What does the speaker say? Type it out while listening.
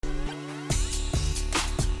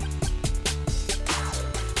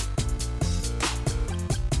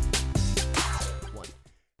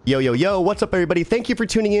Yo, yo, yo, what's up, everybody? Thank you for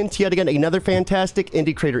tuning in to yet again another fantastic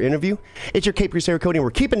indie creator interview. It's your Cape Crusader Cody, and we're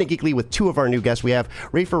keeping it geekly with two of our new guests. We have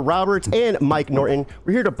Rafer Roberts and Mike Norton.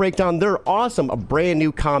 We're here to break down their awesome, brand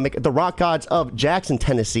new comic, The Rock Gods of Jackson,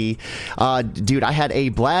 Tennessee. Dude, I had a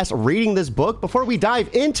blast reading this book. Before we dive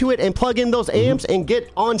into it and plug in those amps and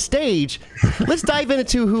get on stage, let's dive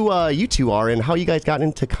into who you two are and how you guys got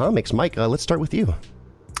into comics. Mike, let's start with you.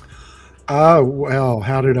 Well,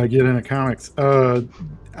 how did I get into comics?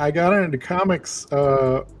 I got into comics.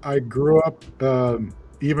 I grew up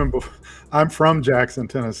even before. I'm from Jackson,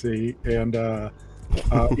 Tennessee, and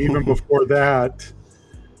even before that,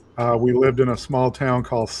 we lived in a small town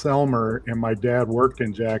called Selmer, and my dad worked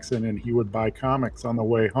in Jackson, and he would buy comics on the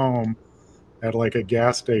way home at like a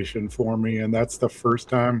gas station for me, and that's the first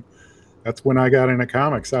time. That's when I got into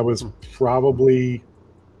comics. I was probably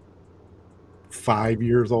 5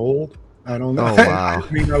 years old. I don't know. Oh, wow.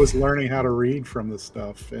 I mean, I was learning how to read from this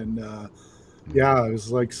stuff. And yeah, it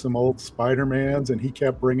was like some old Spider-Mans, and he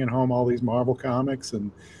kept bringing home all these Marvel comics.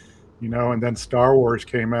 And, you know, and then Star Wars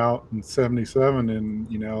came out in 77.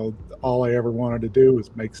 And, you know, all I ever wanted to do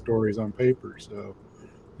was make stories on paper. So,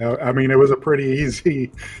 I mean, it was a pretty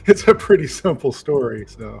easy, it's a pretty simple story.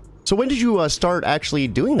 So when did you start actually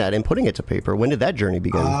doing that and putting it to paper? When did that journey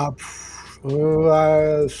begin?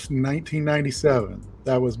 1997.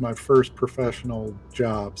 That was my first professional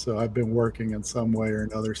job. So I've been working in some way or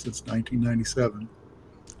another since 1997.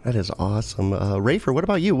 That is awesome. Rafer, what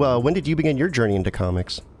about you? When did you begin your journey into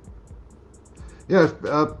comics? Yeah,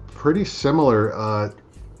 pretty similar.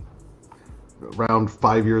 Around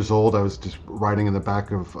 5 years old, I was just riding in the back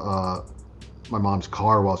of my mom's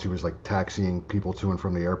car while she was like taxiing people to and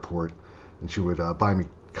from the airport. And she would buy me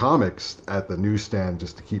comics at the newsstand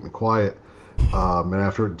just to keep me quiet. And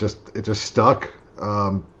after it just stuck.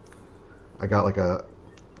 I got like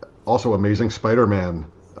also Amazing Spider-Man.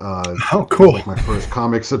 Oh, cool! Like my first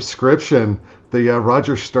comic subscription, the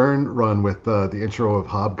Roger Stern run with the intro of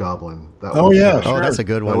Hobgoblin. Sure. That's a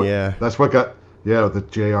good one. That's what got the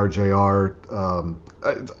JRJR.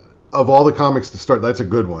 Of all the comics to start, that's a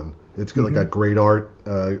good one. It's good, got great art,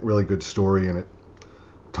 really good story, and it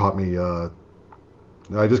taught me. I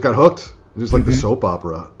just got hooked, just like the soap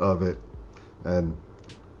opera of it, and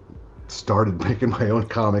started making my own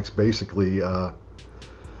comics basically the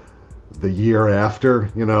year after,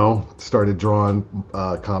 started drawing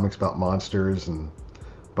comics about monsters, and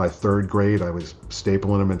by third grade I was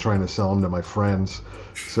stapling them and trying to sell them to my friends.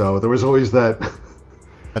 So there was always that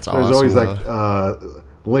that's awesome. There's always that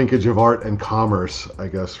linkage of art and commerce, I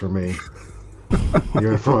guess, for me.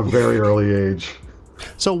 Even from a very early age.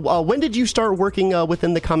 So when did you start working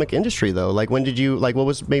within the comic industry, though? Like, when did you, what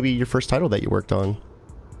was maybe your first title that you worked on?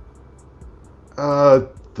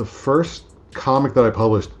 The first comic that I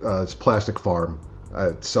published is Plastic Farm.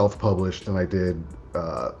 I self-published, and I did,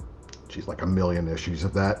 like 1 million issues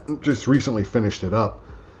of that. Just recently finished it up.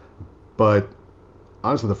 But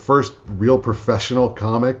honestly, the first real professional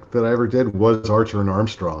comic that I ever did was Archer and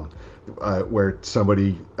Armstrong, where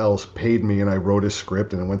somebody else paid me and I wrote a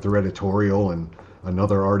script and it went through editorial and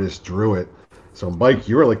another artist drew it. So, Mike,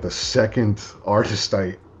 you were like the second artist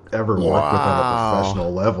I ever worked with on a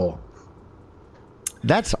professional level.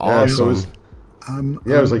 That's awesome. It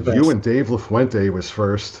was like you and Dave LaFuente was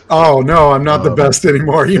first. Oh, no, I'm not the best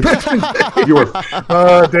anymore. You mentioned you were.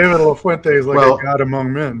 David LaFuente is like a god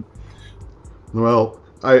among men. Well,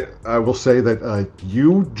 I will say that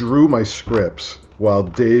you drew my scripts while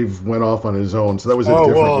Dave went off on his own, so that was a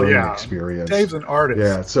different learning experience. Dave's an artist.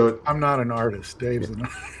 Yeah, so I'm not an artist. Dave's an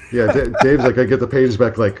artist. Yeah, Dave's like, I get the pages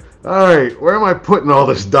back, like, all right, where am I putting all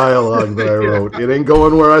this dialogue that I wrote? It ain't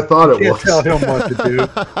going where I thought it was. Can't tell him what to do.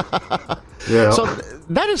 Yeah. So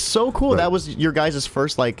that is so cool. Right. That was your guys'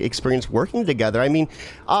 first experience working together. I mean,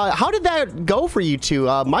 how did that go for you two?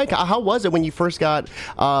 Mike, how was it when you first got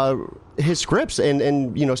his scripts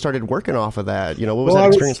and started working off of that? What was that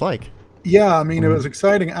experience like? Yeah, I mean, it was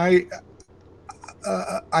exciting. I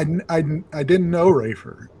didn't know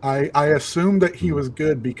Rafer. I assumed that he was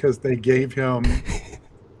good because they gave him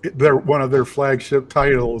one of their flagship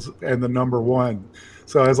titles and the number one.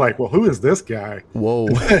 So I was like, well, who is this guy? Whoa.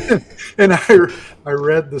 And I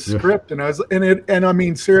read the script and I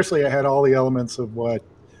mean, seriously, I had all the elements of what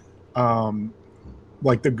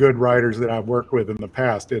like the good writers that I've worked with in the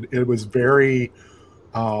past. It was very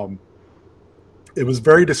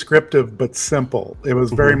descriptive but simple. It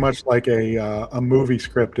was very much like a movie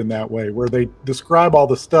script in that way, where they describe all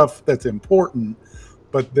the stuff that's important,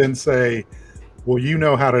 but then say, well, you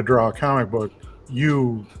know how to draw a comic book.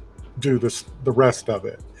 You do the rest of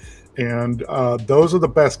it. And those are the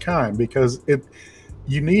best kind, because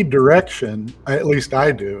you need direction. At least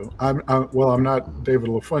I do. I'm not David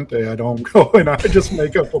LaFuente. I don't go and I just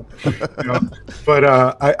make up, but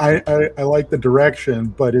I like the direction.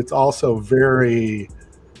 But it's also very.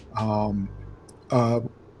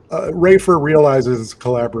 Rafer realizes it's a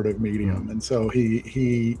collaborative medium, and so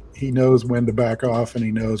he knows when to back off, and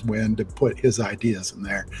he knows when to put his ideas in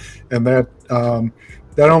there, and that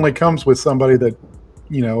only comes with somebody that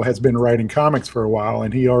has been writing comics for a while,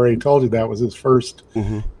 and he already told you that was his first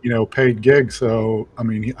paid gig. So I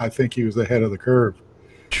mean, I think he was ahead of the curve.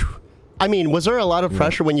 I mean, was there a lot of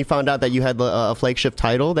pressure when you found out that you had a flagship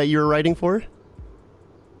title that you were writing for?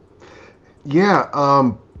 Yeah,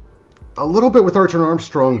 a little bit with Archer and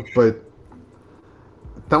Armstrong, but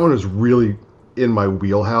that one was really in my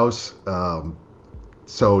wheelhouse.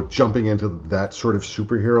 So jumping into that sort of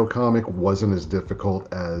superhero comic wasn't as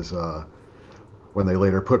difficult as when they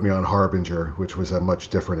later put me on Harbinger, which was a much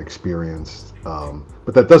different experience.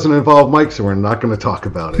 But that doesn't involve Mike, so we're not going to talk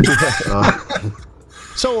about it.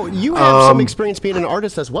 So you have some experience being an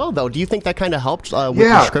artist as well, though. Do you think that kind of helped with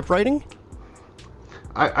your script writing?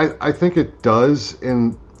 I think it does.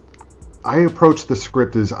 And I approach the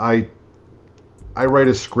script as I write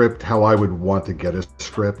a script how I would want to get a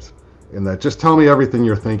script. In that, just tell me everything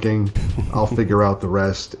you're thinking. I'll figure out the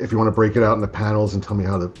rest. If you want to break it out into panels and tell me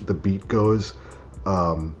how the beat goes.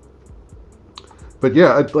 But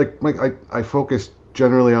yeah, I focus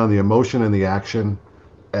generally on the emotion and the action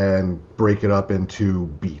and break it up into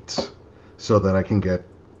beats so that I can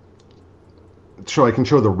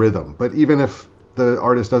show the rhythm. But even if the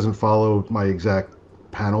artist doesn't follow my exact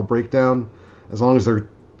panel breakdown, as long as they're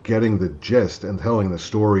getting the gist and telling the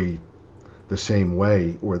story the same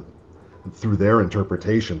way or through their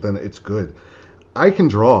interpretation, then it's good. I can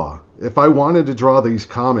draw. If I wanted to draw these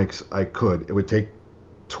comics, I could. It would take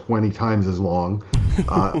 20 times as long.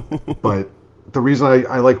 But the reason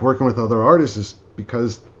I like working with other artists is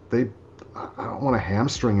because I don't want to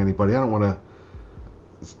hamstring anybody. I don't want to.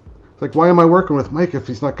 It's like, why am I working with Mike if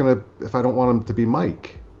if I don't want him to be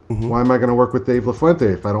Mike? Mm-hmm. Why am I going to work with Dave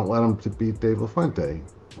LaFuente if I don't let him to be Dave LaFuente?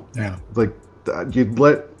 Yeah. Like, you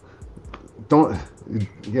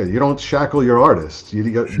don't shackle your artists. You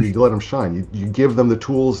let them shine. You give them the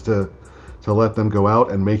tools to let them go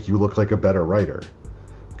out and make you look like a better writer.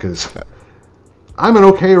 Because I'm an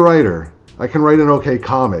okay writer. I can write an okay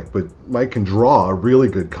comic, but Mike can draw a really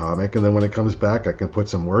good comic, and then when it comes back, I can put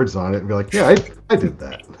some words on it and be like, yeah, I did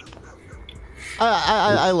that.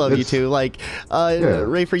 I love you too. Like,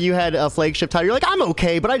 Rafer, you had a flagship title. You're like, I'm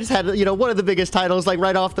okay, but I just had, one of the biggest titles, like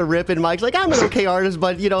right off the rip. And Mike's like, I'm an okay artist,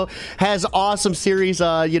 but, has awesome series,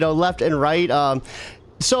 left and right.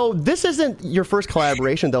 So this isn't your first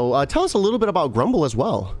collaboration, though. Tell us a little bit about Grumble as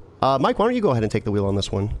well. Mike, why don't you go ahead and take the wheel on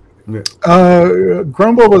this one?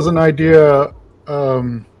 Grumble was an idea.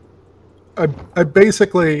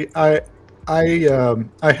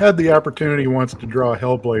 I had the opportunity once to draw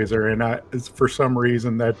Hellblazer, and for some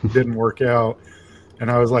reason that didn't work out.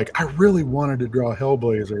 And I was like, I really wanted to draw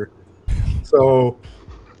Hellblazer, so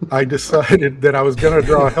I decided that I was going to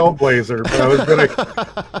draw Hellblazer,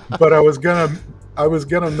 but I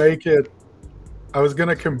was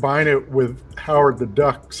gonna combine it with Howard the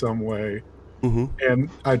Duck some way. Mm-hmm. And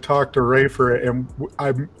I talked to Rafer, and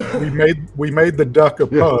we made the duck a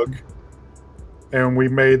pug. And we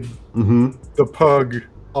made the pug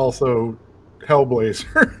also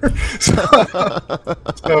Hellblazer.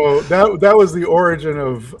 so that was the origin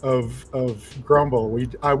of Grumble.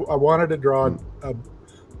 I wanted to draw a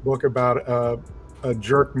book about a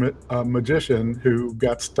jerk magician who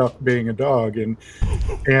got stuck being a dog, and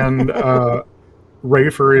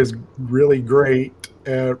Rafer is really great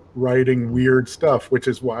at writing weird stuff, which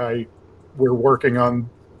is why we're working on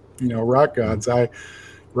Rock Gods.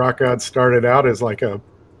 Rock God started out as like a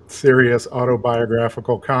serious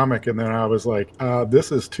autobiographical comic, and then I was like,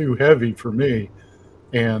 this is too heavy for me.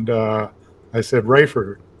 And I said,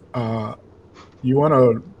 Rafer, you want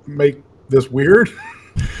to make this weird?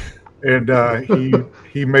 And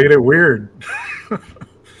he made it weird.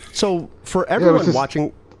 So for everyone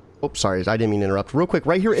watching... Oh, sorry, I didn't mean to interrupt. Real quick,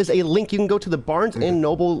 right here is a link. You can go to the Barnes &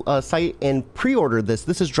 Noble site and pre-order this.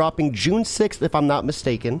 This is dropping June 6th, if I'm not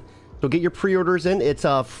mistaken. So get your pre-orders in. It's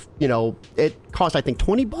it costs I think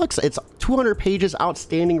 $20. It's 200 pages,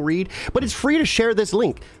 outstanding read, but it's free to share this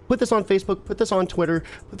link. Put this on Facebook, put this on Twitter,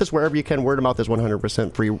 put this wherever you can. Word of mouth is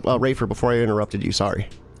 100% free. Rafer, before I interrupted you, sorry.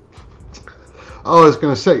 Oh, I was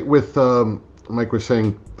going to say, with Mike was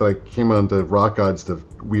saying that I came on to Rock Gods to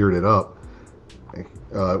weird it up.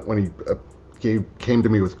 When he came to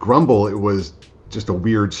me with Grumble, it was just a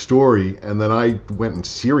weird story, and then I went and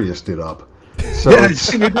serioused it up. So Yeah,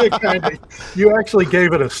 you did kind of. You actually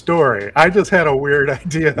gave it a story. I just had a weird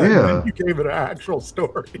idea, and Yeah. then you gave it an actual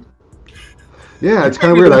story. yeah, it's You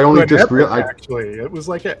kind of made it weird. I into only an just epic, realized. actually. It was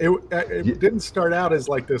like it didn't start out as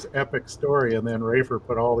like this epic story, and then Rafer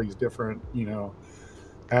put all these different,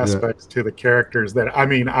 aspects to the characters that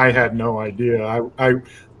I had no idea.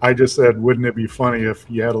 I just said, wouldn't it be funny if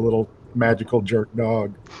you had a little magical jerk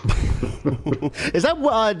dog? Is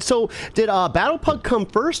that so? Did Battle Pug come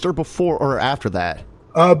first or before or after that?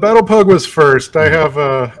 Battle Pug was first. I have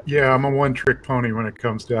I'm a one-trick pony when it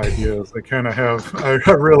comes to ideas. I kind of have.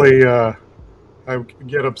 I really I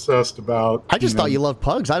get obsessed about. I just thought you loved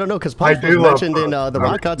pugs. I don't know, because I pugs was do love mentioned in pugs. the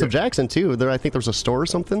Rock Gods of Jackson too. I think there's a store or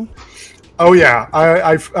something. Oh yeah,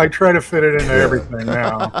 I try to fit it into everything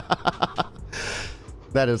now.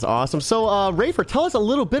 That is awesome. So, Rafer, tell us a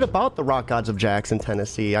little bit about the Rock Gods of Jackson,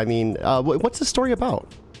 Tennessee. I mean, what's the story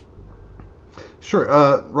about? Sure.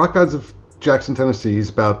 Rock Gods of Jackson, Tennessee is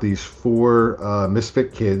about these four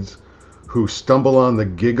misfit kids who stumble on the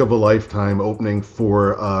gig of a lifetime opening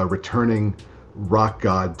for returning rock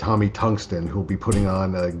god Tommy Tungsten, who'll be putting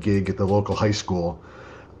on a gig at the local high school.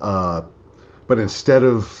 But instead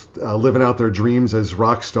of living out their dreams as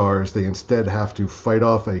rock stars, they instead have to fight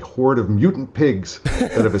off a horde of mutant pigs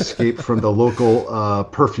that have escaped from the local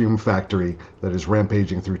perfume factory that is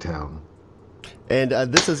rampaging through town. And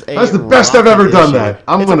this is a That's the best I've ever done issue. that.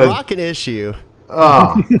 I'm It's gonna a rocket issue.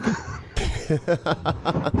 Ah.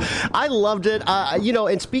 I loved it.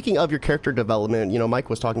 And speaking of your character development, Mike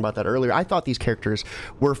was talking about that earlier. I thought these characters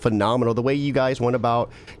were phenomenal. The way you guys went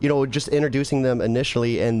about, just introducing them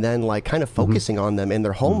initially and then like kind of focusing on them and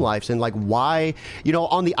their home lives and like why,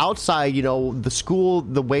 on the outside, the school,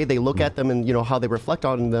 the way they look at them and, how they reflect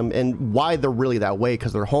on them and why they're really that way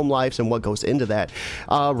because their home lives and what goes into that.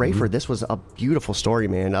 Rafer, this was a beautiful story,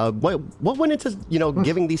 man. What went into,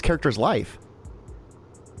 giving these characters life?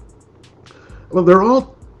 Well, they're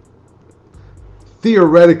all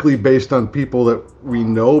theoretically based on people that we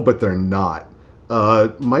know, but they're not.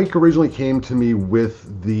 Mike originally came to me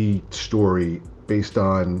with the story based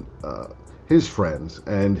on his friends,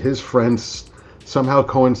 and his friends somehow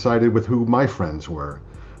coincided with who my friends were.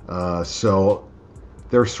 So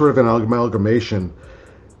they're sort of an amalgamation.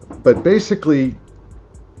 But basically,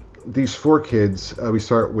 these four kids, we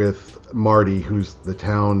start with Marty, who's the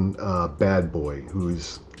town bad boy,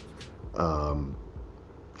 who's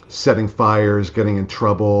setting fires, getting in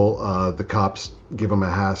trouble. The cops give him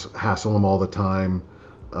a hassle him all the time.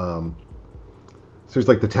 So he's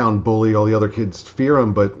like the town bully. All the other kids fear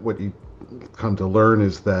him, but what you come to learn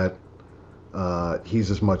is that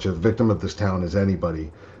he's as much a victim of this town as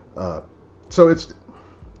anybody. So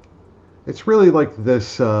it's really like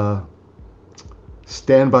this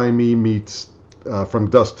Stand By Me meets From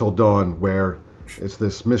Dusk Till Dawn, where it's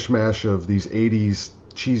this mishmash of these 80s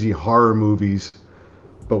cheesy horror movies,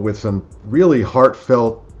 but with some really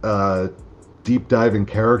heartfelt, deep diving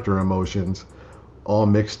character emotions, all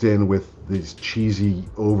mixed in with this cheesy,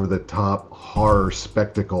 over the top horror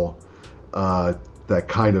spectacle that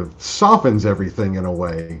kind of softens everything in a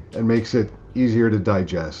way and makes it easier to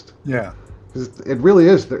digest. Yeah, it really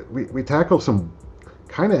is. We tackle some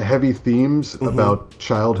kind of heavy themes about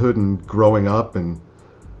childhood and growing up and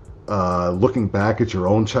looking back at your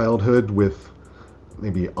own childhood with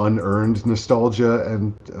maybe unearned nostalgia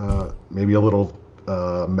and maybe a little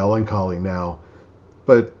melancholy now,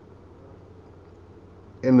 but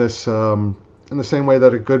in this in the same way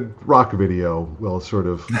that a good rock video will sort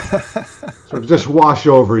of just wash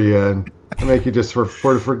over you and make you just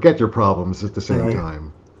forget your problems at the same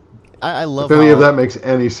time. I love if any of that makes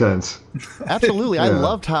any sense. Absolutely. Yeah. I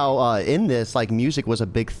loved how in this, like, music was a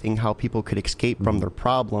big thing, how people could escape from their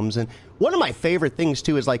problems. And one of my favorite things,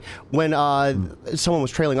 too, is like when someone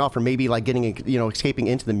was trailing off or maybe like getting, escaping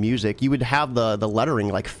into the music, you would have the lettering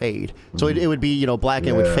like fade. So it would be, black and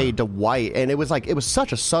it would fade to white. And it was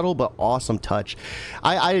such a subtle but awesome touch.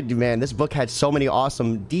 Man, this book had so many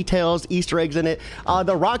awesome details, Easter eggs in it.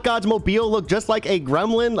 The Rock Gods mobile looked just like a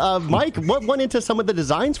gremlin. Mike, what went into some of the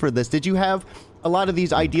designs for this? Did you have a lot of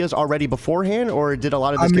these ideas already beforehand, or did a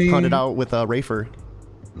lot of this get hunted out with Rafer?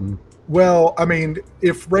 Well,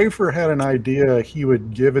 if Rafer had an idea, he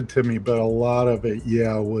would give it to me, but a lot of it,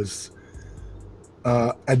 was...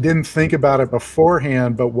 I didn't think about it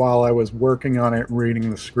beforehand, but while I was working on it and reading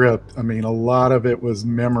the script, a lot of it was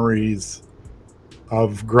memories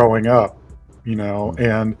of growing up,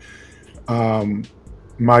 and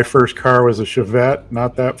my first car was a Chevette,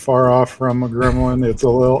 not that far off from a Gremlin. It's a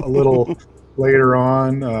little later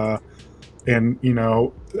on, and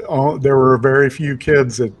there were very few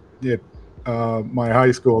kids at my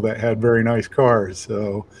high school that had very nice cars.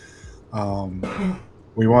 So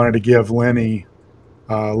We wanted to give Lenny.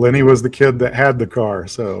 Lenny was the kid that had the car,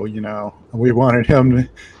 so we wanted him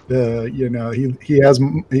to,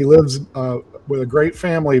 he lives with a great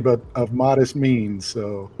family, but of modest means.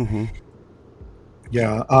 So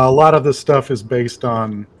yeah, a lot of the stuff is based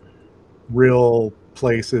on real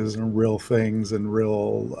places and real things and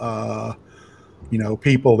real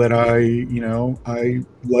people that I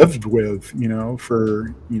lived with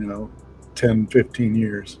for 10, 15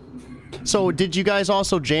 years. So did you guys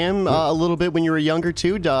also jam a little bit when you were younger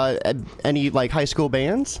too? Any like high school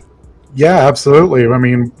bands? Yeah, absolutely. I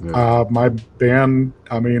mean, my band,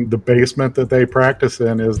 the basement that they practice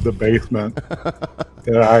in is the basement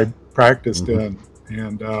that I practiced in.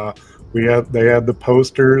 And they had the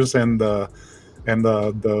posters and the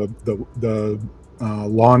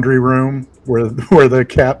laundry room where the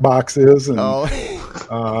cat box is, and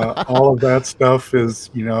all of that stuff is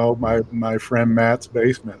my friend Matt's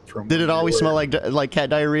basement. Did it always smell like cat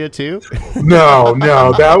diarrhea too? No,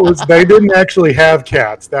 they didn't actually have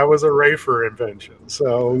cats. That was a Rafer invention.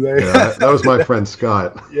 So that was my friend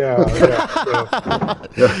Scott. Yeah.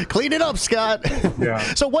 Clean it up, Scott. Yeah.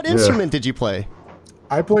 So what instrument did you play?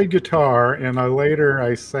 I played guitar, and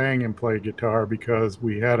I sang and played guitar because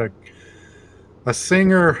we had a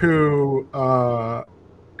singer who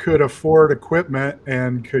could afford equipment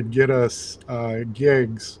and could get us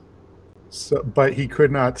gigs, but he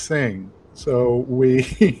could not sing. So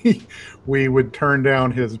we would turn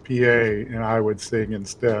down his PA, and I would sing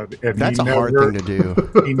instead. And that's a hard thing to do.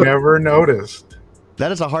 He never noticed.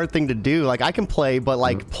 That is a hard thing to do. Like, I can play, but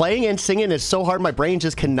like playing and singing is so hard. My brain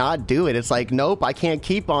just cannot do it. It's like, nope, I can't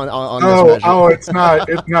keep on this measure.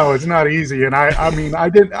 It's not easy. And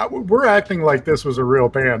we're acting like this was a real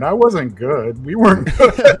band. I wasn't good. We weren't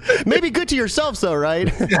good. Maybe good to yourselves though, right?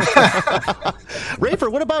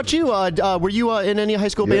 Rafer, what about you? Were you in any high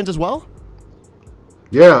school bands as well?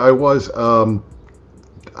 Yeah, I was.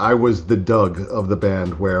 I was the Doug of the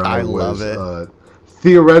band, where I was. Love it.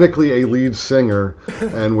 Theoretically a lead singer,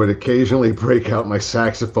 and would occasionally break out my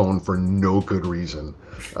saxophone for no good reason,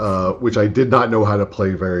 which I did not know how to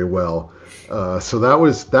play very well. So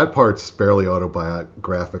that part's fairly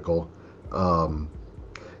autobiographical.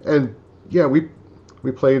 And yeah, we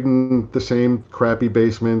played in the same crappy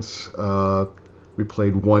basements. We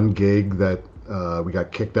played one gig that we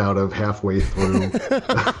got kicked out of halfway through,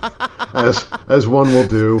 as one will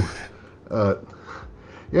do.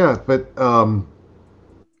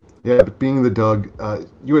 But being the Doug,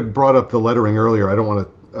 you had brought up the lettering earlier. I don't want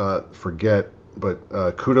to forget, but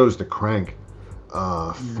kudos to Crank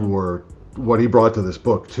for what he brought to this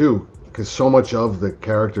book too, because so much of the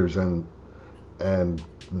characters and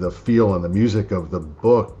the feel and the music of the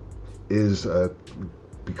book is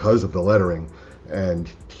because of the lettering,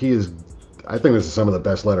 and I think this is some of the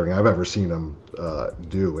best lettering I've ever seen him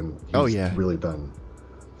do, and he's really done.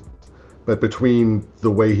 But between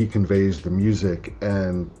the way he conveys the music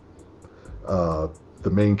and the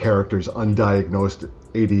main character's undiagnosed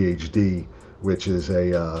ADHD, which is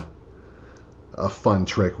a fun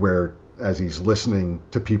trick where, as he's listening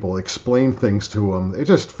to people explain things to him, it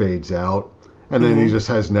just fades out, and then he just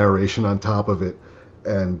has narration on top of it.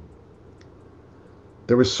 And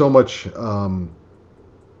there was so much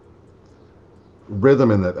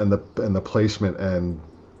rhythm in it, and the placement and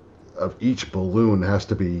of each balloon has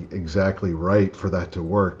to be exactly right for that to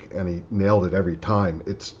work, and he nailed it every time.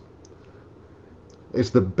 It's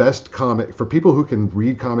the best comic for people who can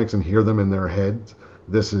read comics and hear them in their heads.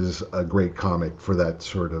 This is a great comic for that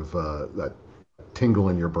sort of that tingle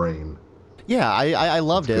in your brain. Yeah, I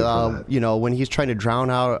loved it. When he's trying to drown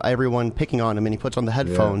out everyone picking on him, and he puts on the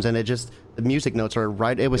headphones, and the music notes are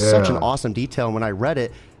right. It was such an awesome detail. And when I read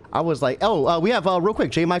it, I was like, we have real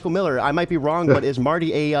quick, J. Michael Miller. I might be wrong, but is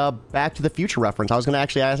Marty a Back to the Future reference? I was going to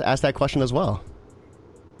actually ask that question as well.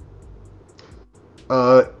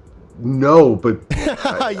 No, but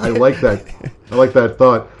I like that. I like that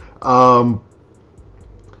thought.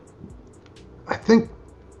 I think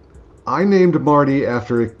I named Marty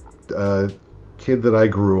after a kid that I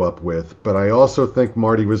grew up with, but I also think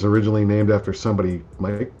Marty was originally named after somebody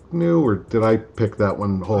Mike knew, or did I pick that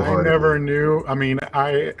one wholeheartedly? I never knew. I mean,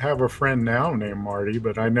 I have a friend now named Marty,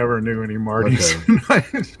 but I never knew any Martys in high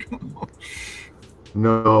school.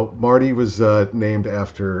 No, Marty was named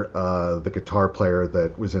after the guitar player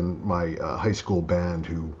that was in my high school band,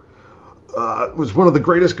 who was one of the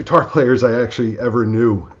greatest guitar players I actually ever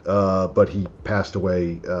knew, but he passed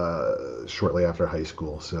away shortly after high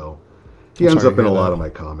school, so he ends up in a lot of my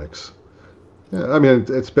comics. Yeah, I mean,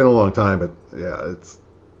 it's been a long time, but yeah,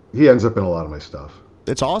 he ends up in a lot of my stuff.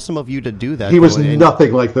 It's awesome of you to do that. He was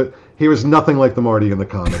nothing like He was nothing like the Marty in the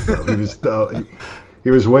comic, though. He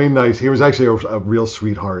was way nice. He was actually a real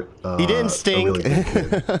sweetheart. He didn't stink. A really good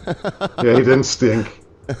kid. Yeah, he didn't stink.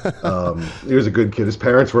 He was a good kid. His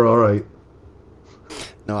parents were all right.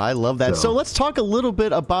 No, I love that. So let's talk a little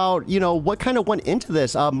bit about, what kind of went into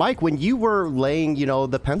this. Mike, when you were laying,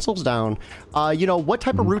 the pencils down, what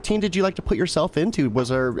type of routine did you like to put yourself into? Was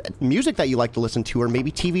there music that you like to listen to, or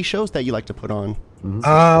maybe TV shows that you like to put on?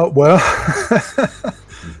 Well,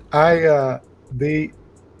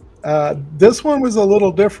 this one was a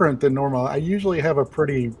little different than normal. I usually have a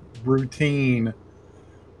pretty routine,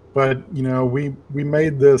 but we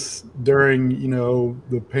made this during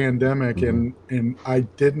the pandemic, and I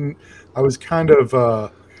was kind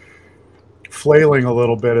of flailing a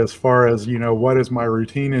little bit as far as what is my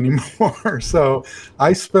routine anymore. So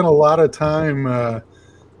I spent a lot of time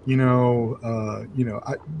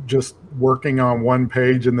just working on one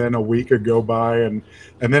page, and then a week would go by, and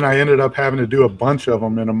then I ended up having to do a bunch of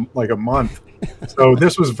them in a month. So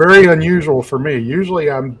this was very unusual for me.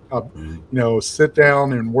 Usually I'm sit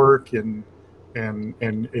down and work and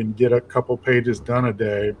get a couple pages done a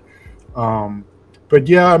day. But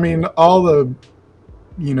yeah, I mean, all the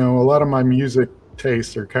a lot of my music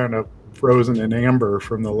tastes are kind of frozen in amber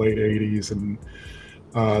from the late 80s, and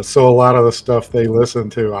so a lot of the stuff they listen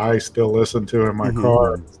to, I still listen to in my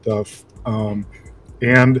car and stuff.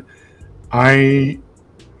 And I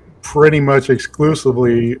pretty much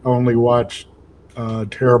exclusively only watch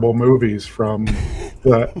terrible movies from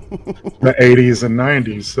the 80s and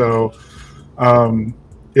 90s. So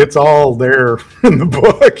it's all there in the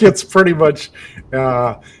book. It's pretty much,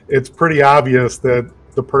 it's pretty obvious that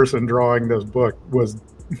the person drawing this book was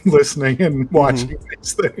listening and watching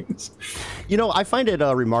these things. I find it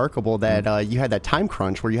remarkable that you had that time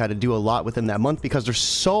crunch where you had to do a lot within that month, because there's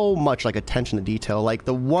so much attention to detail. Like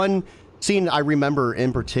the one scene I remember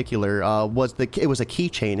in particular was it was a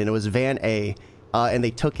keychain, and it was Van A. And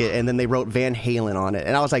they took it, and then they wrote Van Halen on it,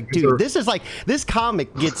 and I was like, dude, this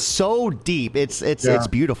comic gets so deep. It's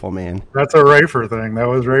beautiful, man. That's a Rafer thing. That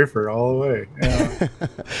was Rafer all the way. Yeah.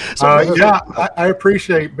 I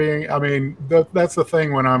appreciate being. I mean, that's the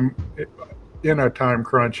thing when I'm in a time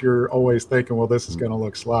crunch. You're always thinking, well, this is going to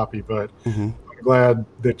look sloppy, but I'm glad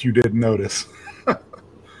that you did notice.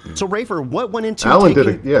 So, Rafer, what went into Alan did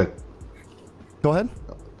it? Yeah. Go ahead.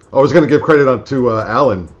 I was going to give credit to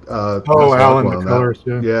Alan. Alan, the colors,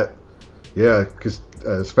 yeah, because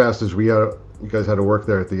as fast as you guys had to work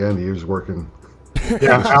there at the end, he was working.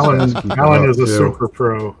 Yeah, Alan is a super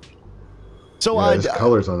pro. So his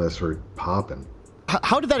colors on this were popping.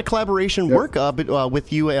 How did that collaboration work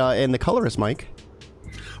with you and the colorist, Mike?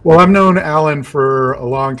 Well, I've known Alan for a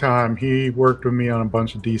long time. He worked with me on a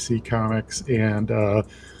bunch of DC comics, and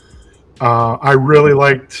I really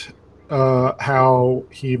liked how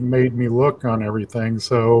he made me look on everything.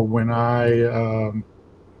 So when I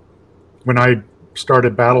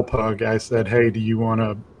started Battle Pug, I said, "Hey, do you want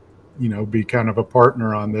to, be kind of a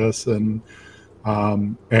partner on this?" And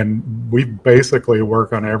we basically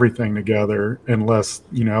work on everything together, unless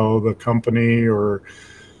the company or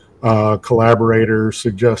collaborator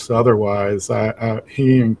suggests otherwise.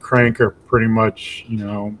 He and Crank are pretty much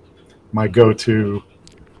my go-to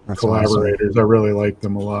collaborators. Awesome. I really like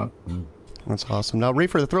them a lot. That's awesome. Now,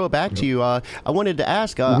 Rafer, to throw it back to you, I wanted to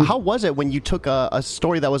ask, how was it when you took a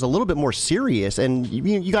story that was a little bit more serious, and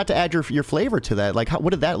you got to add your flavor to that? Like, what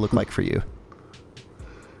did that look like for you?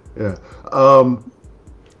 Yeah.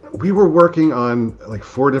 We were working on like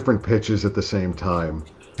 4 different pitches at the same time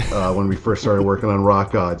when we first started working on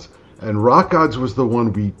Rock Gods. And Rock Gods was the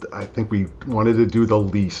one I think we wanted to do the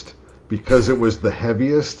least, because it was the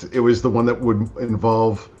heaviest. It was the one that would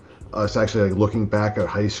involve us actually looking back at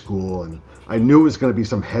high school, and I knew it was going to be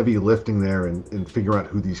some heavy lifting there and figuring out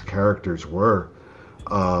who these characters were.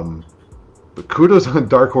 But kudos on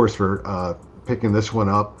Dark Horse for picking this one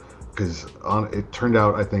up, because it turned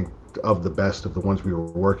out, I think, of the best of the ones we were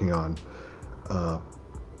working on.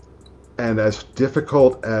 And as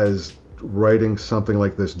difficult as writing something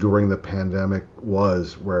like this during the pandemic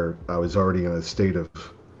was, where I was already in a state of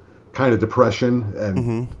kind of depression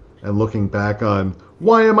and looking back on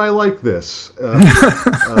why am I like this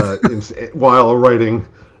while writing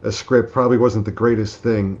a script probably wasn't the greatest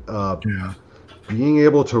thing. Being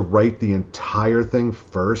able to write the entire thing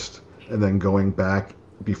first and then going back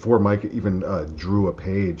before Mike even drew a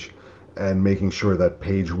page and making sure that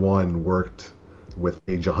page 1 worked with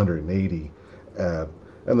page 180.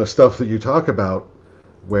 And the stuff that you talk about,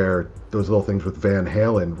 where those little things with Van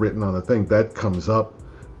Halen written on the thing, that comes up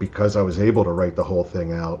because I was able to write the whole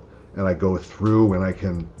thing out, and I go through and I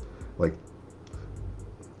can, like,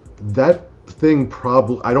 that thing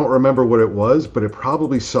probably, I don't remember what it was, but it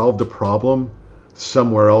probably solved a problem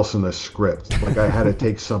somewhere else in the script. Like I had to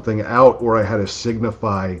take something out, or I had to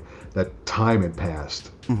signify that time had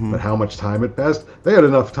passed. But how much time had passed? They had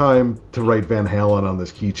enough time to write Van Halen on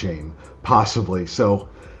this keychain, possibly. So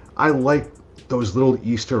I like those little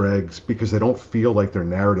Easter eggs because they don't feel like they're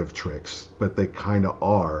narrative tricks, but they kind of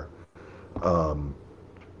are.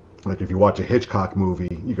 Like if you watch a Hitchcock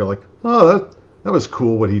movie, you go like, oh, that was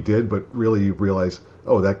cool what he did, but really you realize,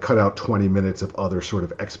 oh, that cut out 20 minutes of other sort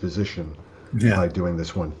of exposition by doing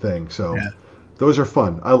this one thing. So those are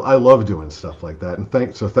fun. I love doing stuff like that. And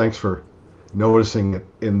thanks for noticing it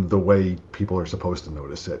in the way people are supposed to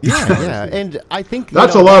notice it. Yeah. And I think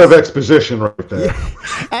that's a lot of exposition right there.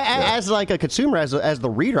 As like a consumer, as the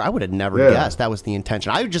reader, I would have never guessed that was the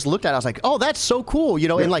intention. I just looked at it, I was like, oh, that's so cool,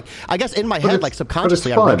 and like I guess in my head, like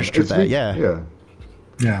subconsciously, I registered that. Yeah,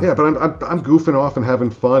 but I'm goofing off and having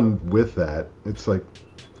fun with that. It's like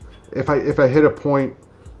if I hit a point,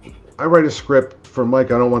 I write a script for Mike.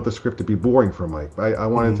 I don't want the script to be boring for Mike. I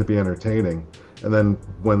want it to be entertaining. And then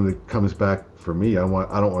when it comes back for me, I don't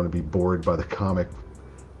want to be bored by the comic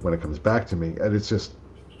when it comes back to me. And it's just,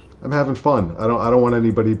 I'm having fun. I don't want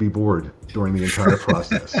anybody to be bored during the entire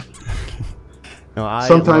process.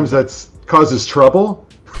 Sometimes that causes trouble,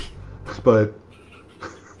 but.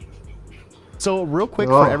 So real quick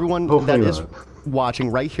for everyone that is watching,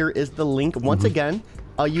 right here is the link once again.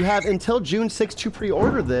 You have until June 6th to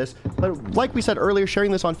pre-order this, but like we said earlier,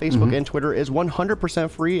 sharing this on Facebook and Twitter is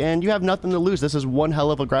 100% free, and you have nothing to lose. This is one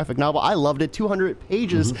hell of a graphic novel. I loved it. 200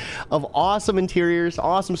 pages of awesome interiors,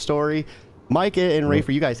 awesome story. Mike and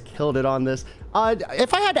Rafer, you guys killed it on this.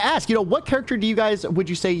 If I had to ask, what character would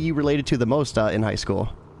you say you related to the most in high school?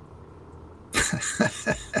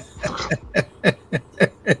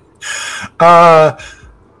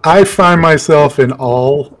 I find myself in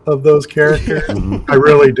all of those characters. I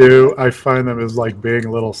really do. I find them as like being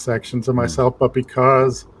little sections of myself, but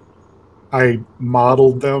because I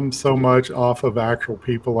modeled them so much off of actual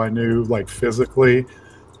people I knew, like physically,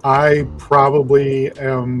 I probably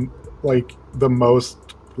am like the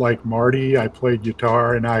most like Marty. I played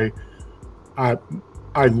guitar and I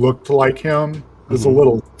looked like him. I was a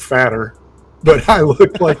little fatter, but I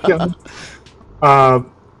looked like him.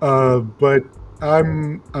 But I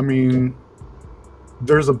mean,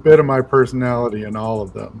 there's a bit of my personality in all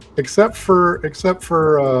of them, except for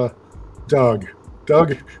Doug.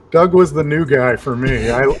 Doug was the new guy for me.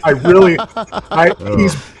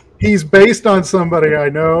 He's based on somebody I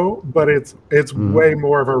know, but it's way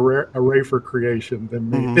more of a Rafer creation than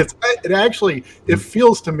me. It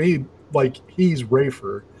feels to me like he's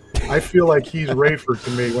Rafer. I feel like he's Rafer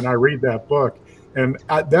to me when I read that book, and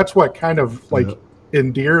that's what kind of like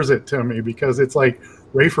endears it to me, because it's like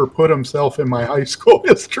Rafer put himself in my high school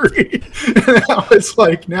history. And now it's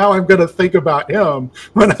like, now I'm going to think about him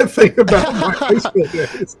when I think about my high school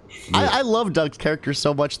days. I love Doug's character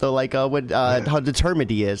so much, though, like how determined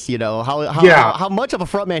he is, how much of a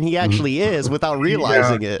frontman he actually is without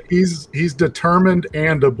realizing it. He's determined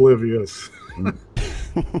and oblivious.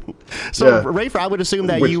 So, Rafer, I would assume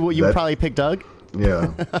that you would probably pick Doug?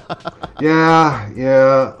 Yeah.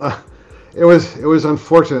 It was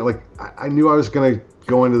unfortunate. Like I knew I was going to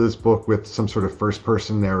go into this book with some sort of first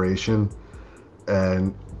person narration,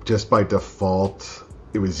 and just by default,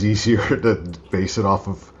 it was easier to base it off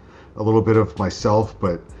of a little bit of myself,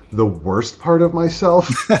 but the worst part of myself.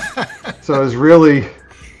 So it's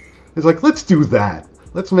like, let's do that.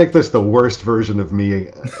 Let's make this the worst version of me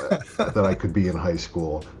that I could be in high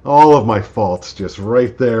school. All of my faults just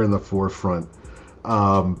right there in the forefront.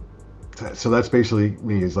 So that's basically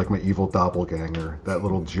me. He's like my evil doppelganger, that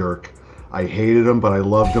little jerk. I hated him, but I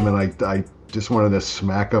loved him, and I just wanted to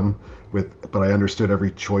smack him but I understood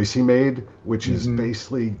every choice he made, which is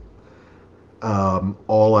basically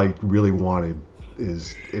all I really wanted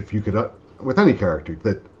is if you could, with any character,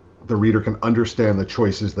 that the reader can understand the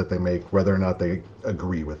choices that they make, whether or not they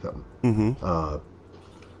agree with them.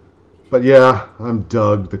 But yeah, I'm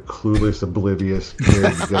Doug, the clueless, oblivious kid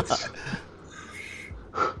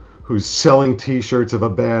who's selling T-shirts of a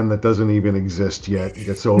band that doesn't even exist yet. He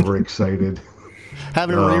gets overexcited.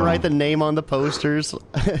 Having to rewrite the name on the posters.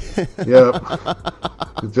 Yeah.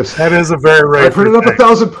 That is a very rare. I printed up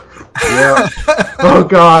 1,000. Yeah. Oh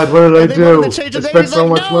God, what did I do? I spent so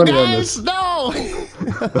much money on this. No.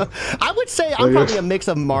 I would say I'm probably a mix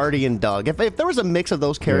of Marty and Doug. If there was a mix of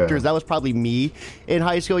those characters, that was probably me in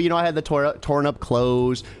high school. I had the torn up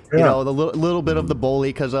clothes. The little bit of the bully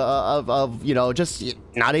because of just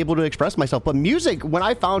not able to express myself. But music, when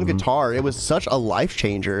I found guitar, it was such a life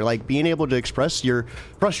changer. Like being able to express your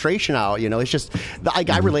frustration out, it's just,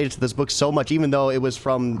 I related to this book so much, even though it was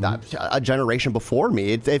from a generation before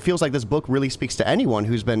me. It feels like this book really speaks to anyone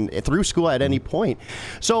who's been through school at any point.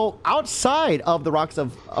 So outside of the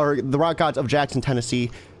Rock Gods of Jackson,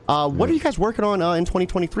 Tennessee, what are you guys working on in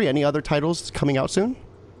 2023? Any other titles coming out soon?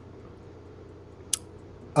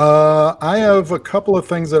 I have a couple of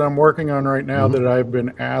things that I'm working on right now that I've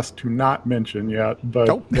been asked to not mention yet,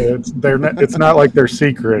 but it's not like they're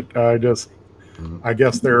secret. I guess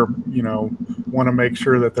they're, want to make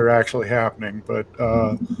sure that they're actually happening. But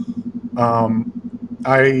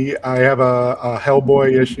I have a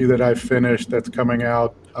Hellboy issue that I finished that's coming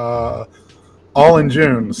out all in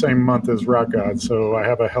June, the same month as Rock God. So I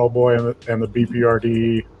have a Hellboy and the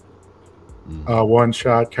BPRD one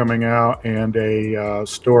shot coming out, and a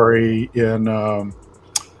story in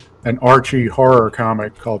an Archie horror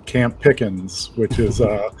comic called Camp Pickens, which is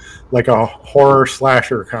like a horror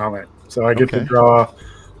slasher comic. So I get to draw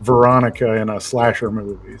Veronica in a slasher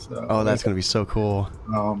movie. So, that's going to be so cool.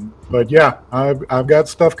 But yeah, I've got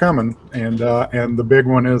stuff coming, and the big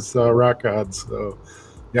one is Rock Gods. So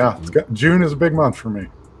yeah, June is a big month for me.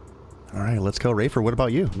 All right, let's go, Rafer. What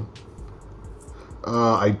about you?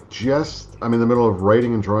 I'm in the middle of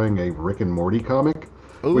writing and drawing a Rick and Morty comic,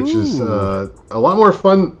 which is a lot more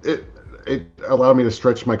fun. It allowed me to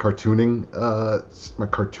stretch my cartoonist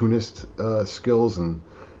skills and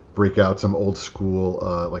break out some old school,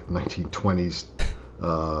 like 1920s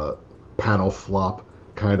panel flop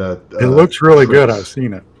kind of. It looks really good. I've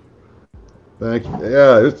seen it. Thank you.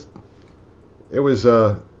 Yeah, it was.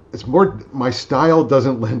 It's more. My style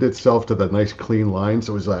doesn't lend itself to the nice clean lines.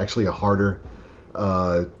 It was actually a harder,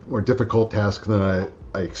 more difficult task than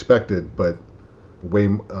I expected, but way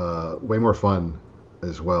more fun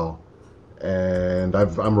as well. And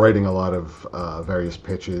I'm writing a lot of various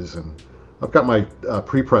pitches, and I've got my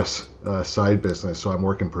pre-press side business, so I'm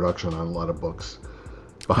working production on a lot of books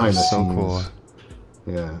behind the scenes. Cool.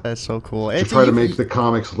 Yeah, that's so cool. To try to make the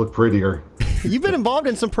comics look prettier. You've been involved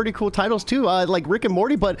in some pretty cool titles too, like Rick and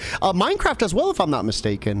Morty, but Minecraft as well, if I'm not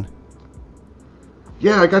mistaken.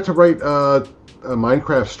 Yeah, I got to write a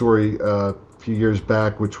Minecraft story a few years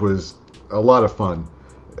back, which was a lot of fun.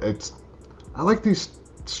 I like these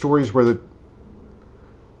stories where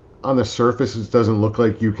on the surface it doesn't look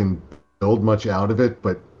like you can build much out of it,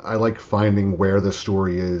 but I like finding where the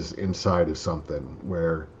story is inside of something,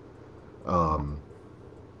 where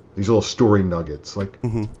these little story nuggets, like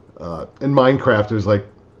in Minecraft, there's like,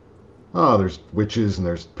 there's witches and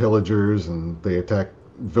there's pillagers and they attack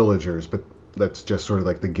villagers, but that's just sort of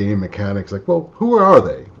like the game mechanics. Like, well, who are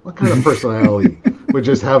they? What kind of personality would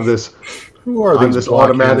just have this? Who are this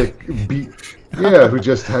automatic beat? Yeah, who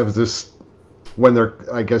just have this when they're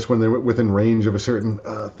within range of a certain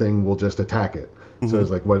thing, will just attack it. So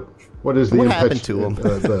it's like, what is the happened to them?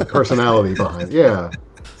 The personality behind? Yeah,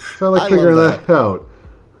 so I like figuring that out.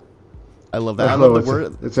 I love that. I love the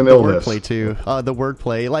word. It's an illness. Wordplay too. The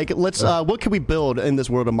wordplay. Like, let's. What can we build in this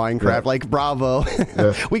world of Minecraft? Yeah. Like, bravo.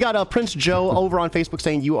 Yeah. We got Prince Joe over on Facebook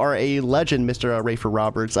saying you are a legend, Mr. Rafer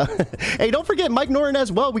Roberts. Hey, don't forget Mike Norton as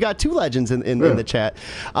well. We got two legends in the chat.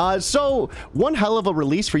 So one hell of a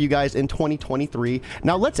release for you guys in 2023.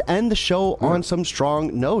 Now let's end the show on some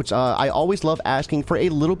strong notes. I always love asking for a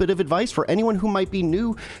little bit of advice for anyone who might be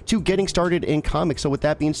new to getting started in comics. So with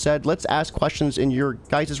that being said, let's ask questions in your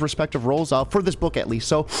guys' respective roles. For this book at least.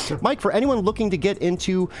 So Mike, for anyone looking to get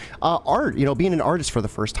into art, being an artist for the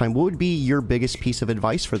first time, what would be your biggest piece of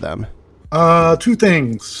advice for them? Two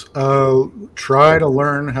things. Try to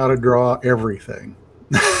learn how to draw everything.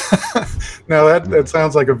 Now that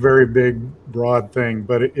sounds like a very big, broad thing,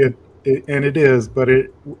 but it is, but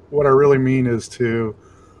what I really mean is to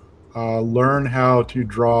learn how to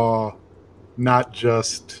draw not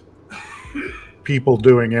just people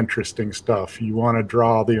doing interesting stuff. You want to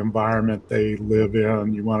draw the environment they live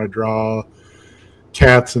in. You want to draw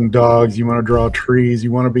cats and dogs. You want to draw trees.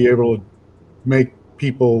 You want to be able to make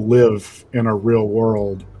people live in a real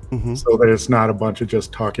world, so that it's not a bunch of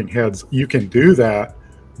just talking heads. You can do that,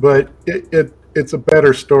 but it's a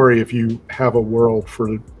better story if you have a world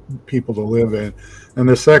for people to live in. And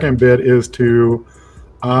the second bit is to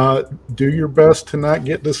do your best to not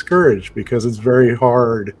get discouraged, because it's very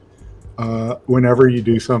hard whenever you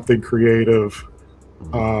do something creative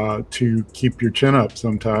to keep your chin up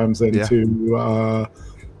sometimes, and to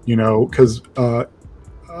because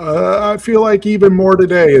I feel like even more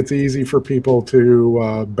today it's easy for people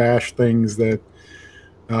to bash things that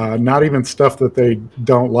not even stuff that they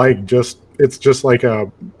don't like, it's just like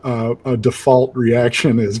a a default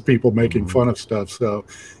reaction is people making fun of stuff. So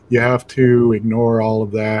you have to ignore all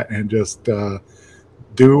of that and just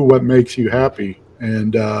do what makes you happy.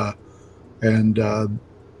 And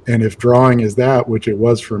if drawing is that, which it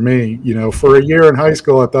was for me, for a year in high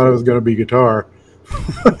school, I thought it was going to be guitar,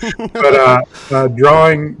 but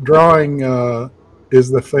drawing is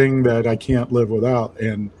the thing that I can't live without.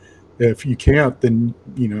 And if you can't, then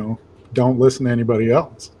don't listen to anybody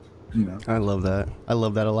else. I love that. I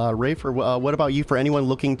love that a lot. Rafer, what about you? For anyone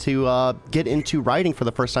looking to get into writing for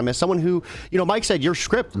the first time, as someone who, Mike said your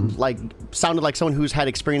script sounded like someone who's had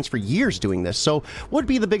experience for years doing this. So, what would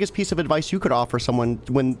be the biggest piece of advice you could offer someone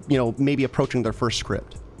when maybe approaching their first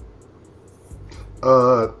script?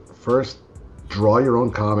 First, draw your own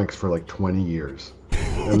comics for like 20 years,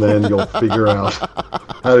 and then you'll figure out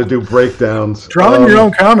how to do breakdowns. Drawing your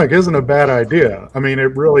own comic isn't a bad idea. I mean,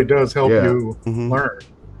 it really does help you learn.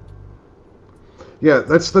 Yeah,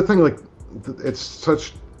 that's the thing. Like, it's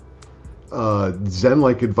such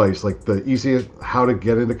Zen-like advice. Like, the easiest how to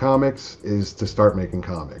get into comics is to start making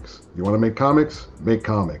comics. You want to make comics? Make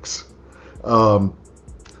comics. We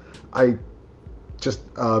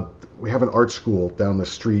have an art school down the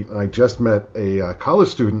street, and I just met a college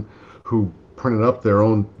student who printed up their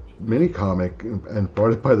own mini comic and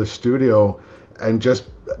brought it by the studio, and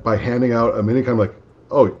just by handing out a mini comic, like,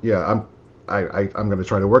 oh yeah, I'm going to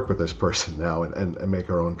try to work with this person now and make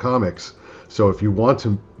our own comics. So if you want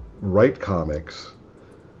to write comics,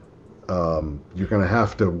 you're going to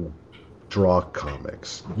have to draw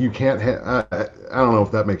comics. You can't. I don't know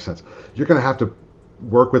if that makes sense. You're going to have to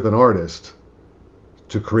work with an artist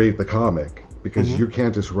to create the comic, because you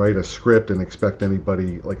can't just write a script and expect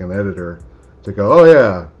anybody, like an editor, to go, oh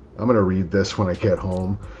yeah, I'm going to read this when I get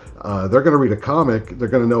home. They're going to read a comic. They're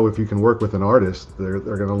going to know if you can work with an artist. They're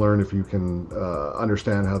going to learn if you can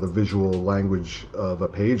understand how the visual language of a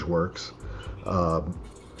page works.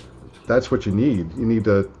 That's what you need. You need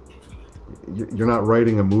to. You're not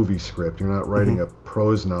writing a movie script. You're not writing a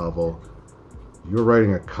prose novel. You're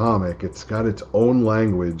writing a comic. It's got its own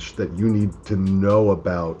language that you need to know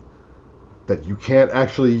about, that you can't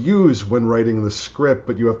actually use when writing the script,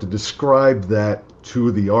 but you have to describe that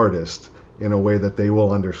to the artist in a way that they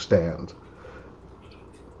will understand.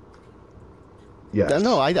 Yes.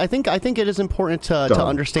 No, I think it is important to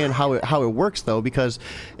understand how it works, though, because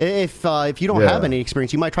if you don't have any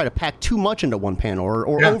experience, you might try to pack too much into one panel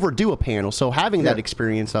or overdo a panel. So having that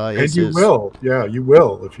experience is... And you will. Yeah, you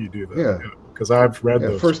will if you do that. Yeah. Because I've read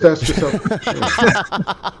those. First ask yourself...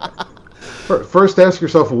 First ask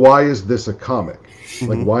yourself, why is this a comic?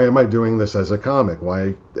 Like, why am I doing this as a comic?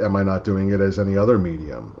 Why am I not doing it as any other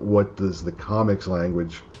medium? What does the comics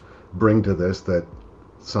language bring to this that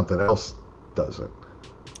something else doesn't?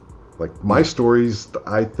 Like, my stories,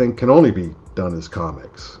 I think, can only be done as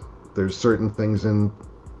comics. There's certain things in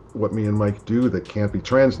what me and Mike do that can't be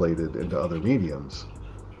translated into other mediums.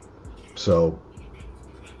 So,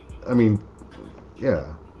 I mean,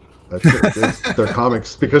 yeah, that's it. They're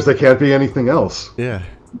comics because they can't be anything else. Yeah.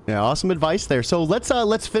 Yeah, awesome advice there. So let's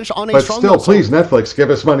finish on a but strong still, note. Please, Netflix, give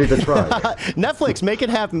us money to try. Netflix, make it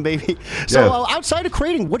happen, baby. So outside of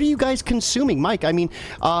creating, what are you guys consuming, Mike? I mean,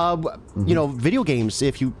 video games,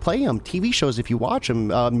 if you play them, TV shows, if you watch them,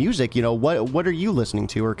 music, what are you listening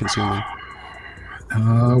to or consuming?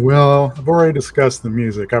 Well, I've already discussed the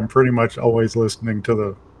music. I'm pretty much always listening to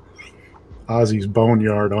the Ozzy's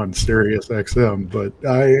Boneyard on Sirius XM, but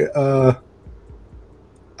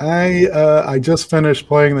I just finished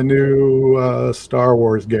playing the new Star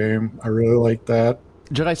Wars game. I really like that.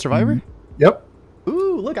 Jedi Survivor? Yep.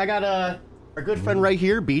 Ooh, look, I got our good friend right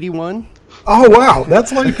here, BD1. Oh wow,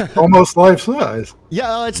 that's like almost life size.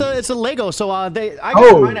 Yeah, it's a Lego. So I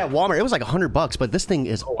got mine at Walmart. It was like $100, but this thing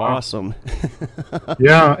is awesome.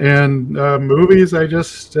 Yeah, and movies, I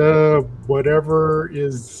just whatever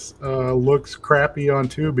is looks crappy on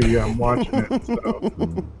Tubi, I'm watching it.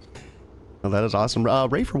 So. Oh, that is awesome.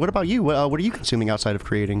 Rafer, what about you? What are you consuming outside of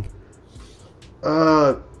creating?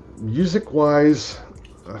 Music-wise,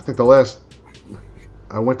 I think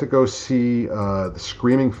I went to go see the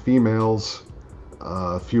Screaming Females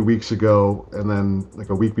a few weeks ago, and then like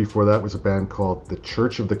a week before that was a band called The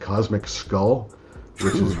Church of the Cosmic Skull,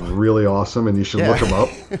 which is really awesome, and you should look them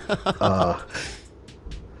up.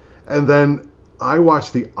 And then I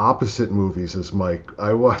watched the opposite movies as Mike.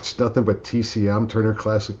 I watched nothing but TCM, Turner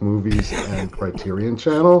Classic Movies, and Criterion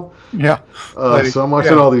Channel. Yeah. So I'm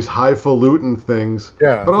watching all these highfalutin things.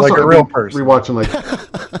 Yeah, but also like a real person.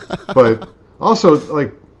 Rewatching but also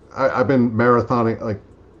like I've been marathoning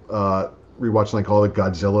rewatching like all the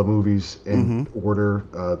Godzilla movies in order,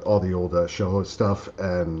 all the old Shoho stuff,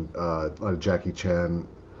 and a lot of Jackie Chan.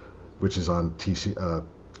 which is on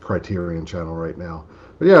Criterion Channel right now.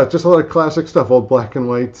 But yeah, just a lot of classic stuff, old black and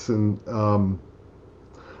whites, and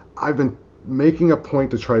I've been making a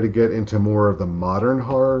point to try to get into more of the modern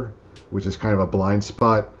horror, which is kind of a blind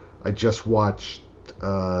spot. I just watched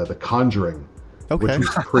The Conjuring, which was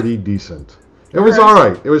pretty decent. It was all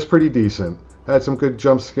right. It was pretty decent. Had some good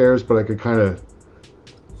jump scares, but I could kind of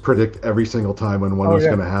predict every single time when one was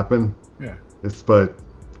going to happen. Yeah. But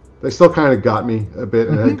they still kind of got me a bit,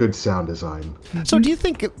 and had good sound design. So do you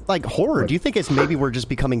think, like, horror, do you think it's maybe we're just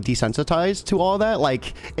becoming desensitized to all that?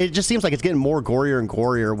 Like, it just seems like it's getting more gorier and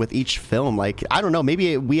gorier with each film. Like, I don't know,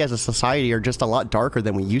 maybe we as a society are just a lot darker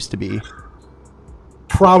than we used to be.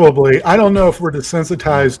 Probably. I don't know if we're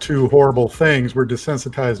desensitized to horrible things. We're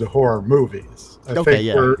desensitized to horror movies. I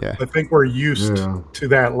think we're used to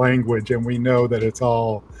that language, and we know that it's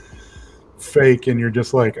all fake, and you're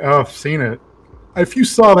just like, oh, I've seen it. If you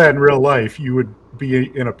saw that in real life, you would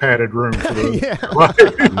be in a padded room for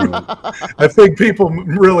the I think people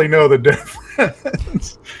really know the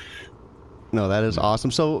difference. No, that is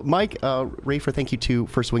awesome. So, Mike, Rafer, thank you, too,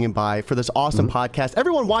 for swinging by for this awesome podcast.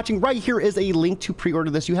 Everyone watching, right here is a link to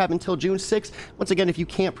pre-order this. You have until June 6th. Once again, if you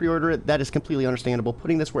can't pre-order it, that is completely understandable.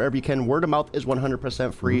 Putting this wherever you can. Word of mouth is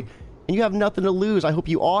 100% free. And you have nothing to lose. I hope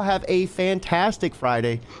you all have a fantastic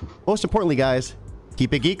Friday. Most importantly, guys,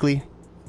 keep it geekly.